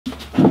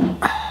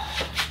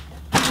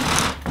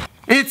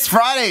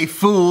Friday,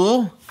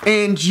 fool,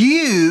 and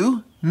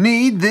you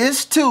need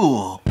this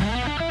tool.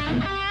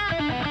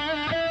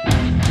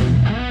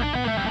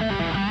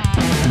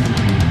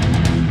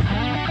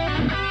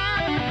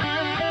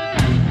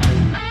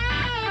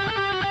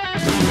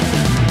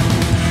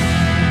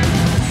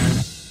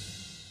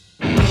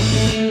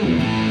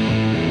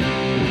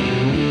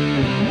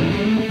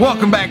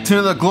 Welcome back to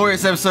another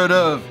glorious episode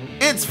of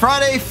It's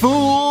Friday,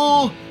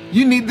 fool,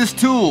 you need this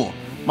tool.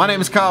 My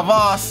name is Kyle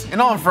Voss,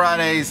 and on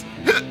Fridays,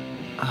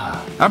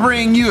 I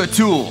bring you a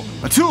tool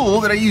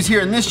that I use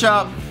here in this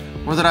shop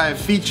or that I have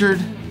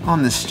featured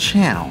on this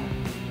channel.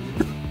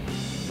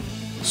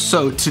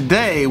 So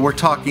today we're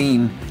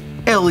talking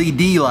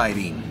LED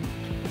lighting.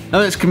 Now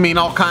this can mean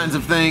all kinds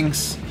of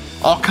things,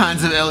 all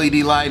kinds of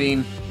LED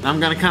lighting. I'm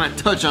gonna kind of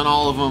touch on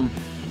all of them,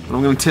 but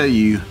I'm gonna tell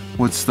you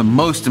what's the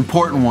most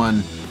important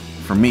one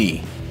for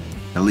me,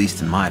 at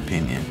least in my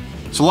opinion.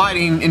 So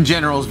lighting in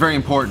general is very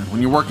important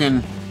when you're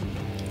working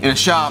in a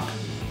shop,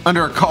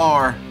 under a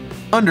car,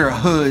 under a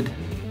hood.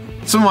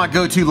 Some of my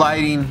go-to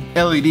lighting,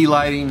 LED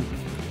lighting,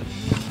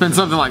 has been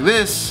something like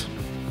this.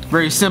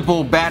 Very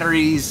simple,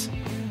 batteries,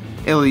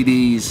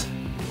 LEDs,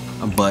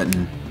 a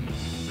button.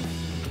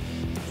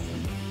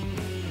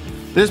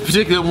 This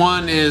particular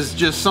one is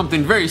just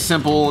something very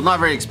simple, not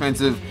very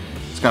expensive.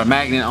 It's got a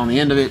magnet on the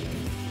end of it.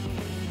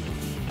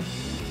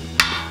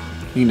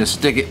 You can just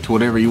stick it to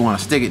whatever you want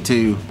to stick it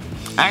to.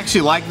 I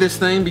actually like this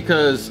thing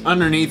because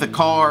underneath a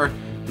car,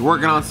 you're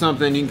working on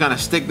something, you can kind of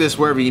stick this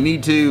wherever you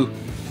need to.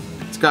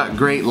 It's got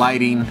great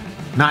lighting,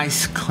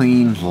 nice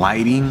clean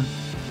lighting,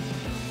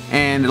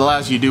 and it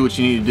allows you to do what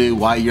you need to do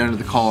while you're under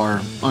the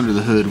car, under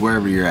the hood,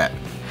 wherever you're at.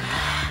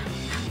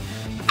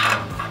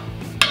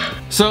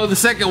 So the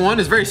second one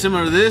is very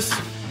similar to this.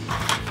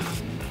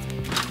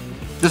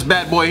 This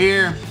bad boy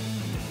here,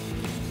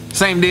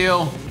 same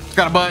deal. It's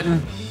got a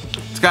button,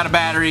 it's got a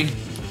battery.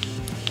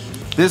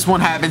 This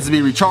one happens to be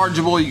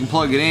rechargeable. You can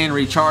plug it in,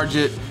 recharge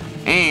it,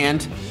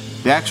 and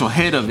the actual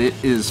head of it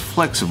is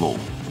flexible.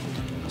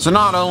 So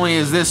not only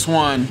is this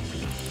one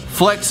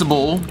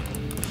flexible,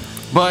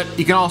 but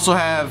you can also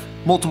have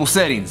multiple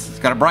settings. It's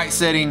got a bright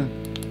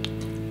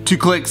setting, 2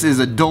 clicks is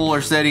a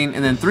duller setting,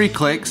 and then 3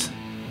 clicks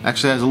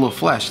actually has a little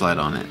flashlight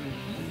on it.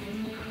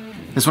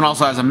 This one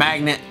also has a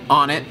magnet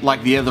on it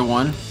like the other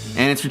one,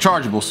 and it's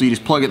rechargeable. So you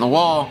just plug it in the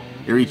wall,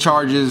 it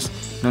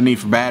recharges, no need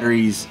for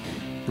batteries,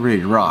 you're ready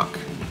to rock.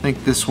 I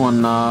think this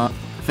one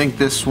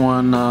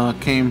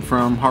came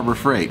from Harbor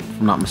Freight, if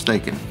I'm not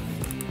mistaken.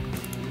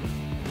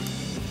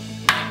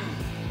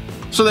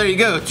 So there you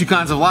go, 2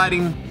 kinds of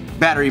lighting,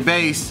 battery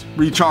base,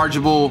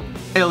 rechargeable,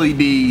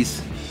 LEDs,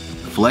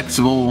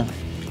 flexible.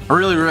 I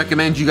really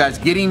recommend you guys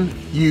getting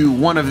you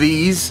one of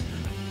these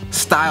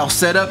style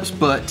setups,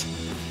 but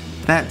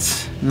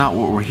that's not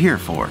what we're here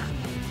for.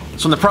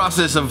 So in the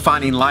process of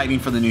finding lighting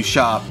for the new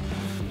shop,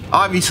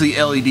 obviously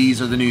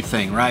LEDs are the new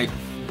thing, right?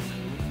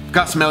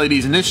 Got some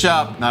LEDs in this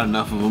shop, not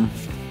enough of them.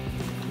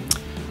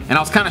 And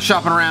I was kind of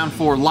shopping around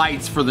for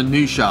lights for the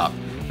new shop.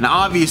 And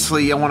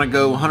obviously I want to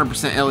go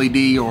 100%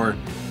 LED or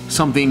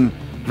something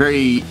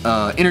very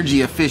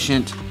energy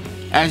efficient.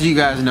 As you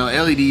guys know,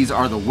 LEDs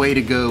are the way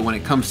to go when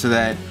it comes to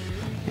that.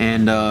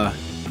 And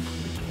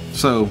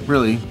so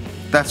really,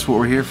 that's what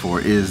we're here for,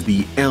 is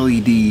the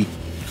LED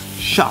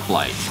shop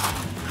light.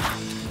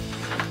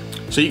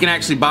 So you can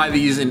actually buy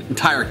these in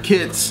entire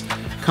kits.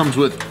 Comes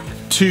with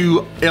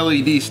 2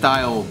 LED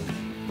style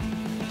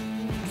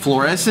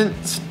fluorescent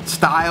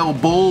style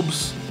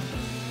bulbs.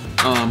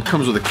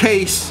 Comes with a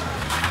case,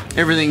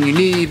 everything you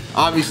need.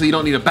 Obviously you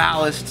don't need a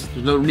ballast.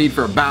 There's no need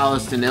for a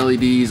ballast in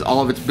LEDs.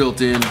 All of it's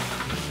built in.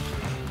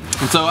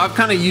 And so I've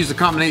kind of used a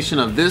combination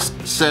of this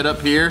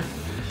setup here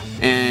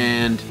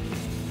and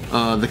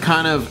the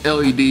kind of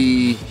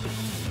LED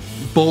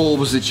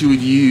bulbs that you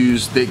would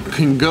use that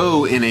can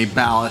go in a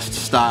ballast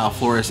style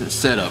fluorescent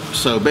setup.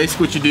 So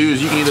basically what you do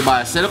is you can either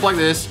buy a setup like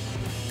this.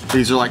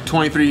 These are like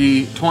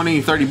 20,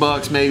 30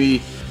 bucks maybe.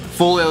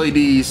 Full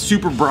LEDs,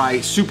 super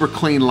bright, super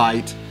clean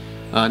light.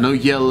 No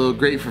yellow,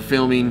 great for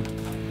filming.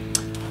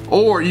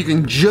 Or you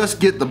can just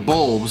get the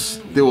bulbs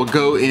that will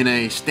go in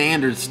a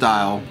standard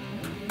style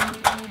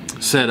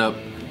setup.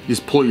 You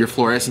just pull your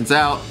fluorescents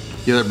out,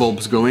 the other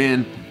bulbs go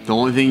in. The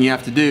only thing you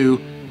have to do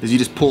is you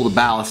just pull the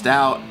ballast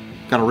out,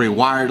 gotta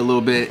rewire it a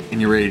little bit, and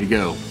you're ready to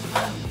go.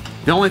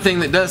 The only thing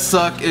that does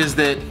suck is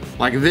that,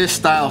 like this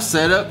style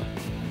setup,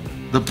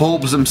 the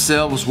bulbs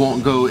themselves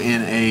won't go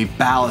in a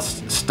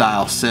ballast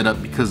style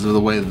setup because of the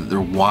way that they're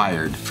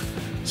wired.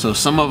 So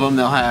some of them,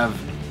 they'll have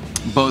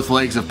both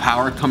legs of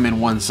power come in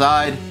one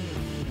side.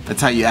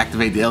 That's how you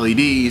activate the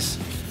LEDs.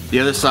 The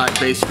other side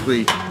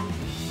basically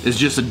is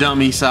just a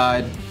dummy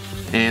side,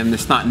 and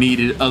it's not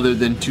needed other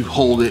than to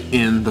hold it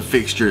in the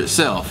fixture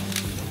itself.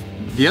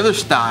 The other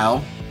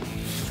style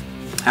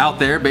out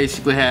there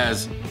basically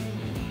has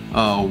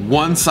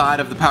one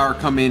side of the power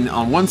come in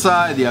on one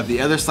side, you have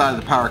the other side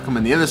of the power come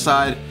in the other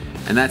side,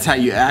 and that's how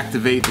you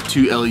activate the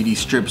 2 LED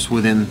strips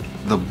within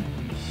the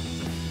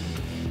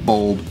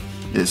bulb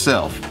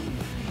itself.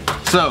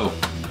 So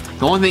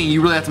the only thing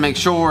you really have to make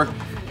sure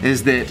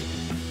is that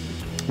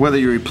Whether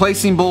you're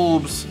replacing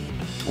bulbs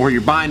or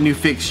you're buying new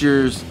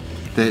fixtures,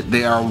 that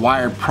they are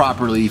wired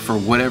properly for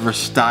whatever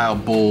style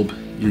bulb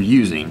you're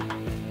using.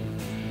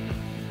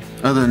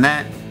 Other than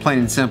that, plain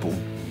and simple.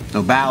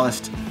 No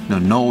ballast, no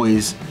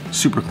noise,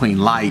 super clean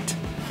light,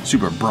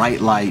 super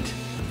bright light.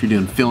 If you're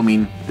doing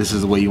filming, this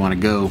is the way you want to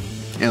go.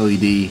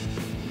 LED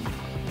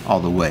all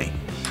the way.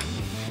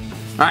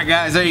 Alright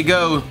guys, there you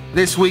go.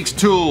 This week's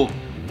tool,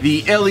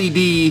 the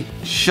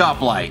LED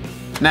shop light.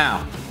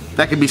 Now,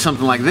 that could be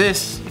something like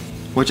this,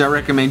 which I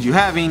recommend you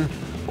having,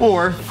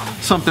 or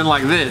something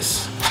like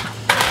this,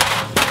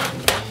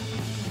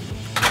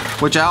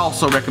 which I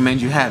also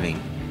recommend you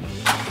having.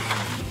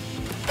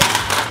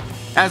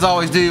 As I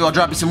always do, I'll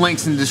drop you some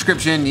links in the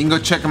description. You can go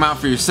check them out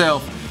for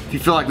yourself if you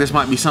feel like this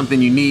might be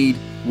something you need,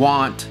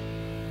 want,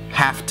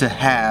 have to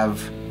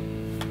have.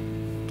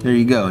 There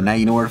you go. Now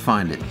you know where to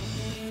find it.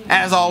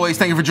 As always,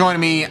 thank you for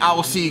joining me. I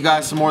will see you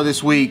guys some more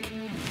this week.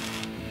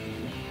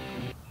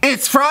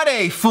 It's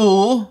Friday,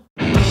 fool!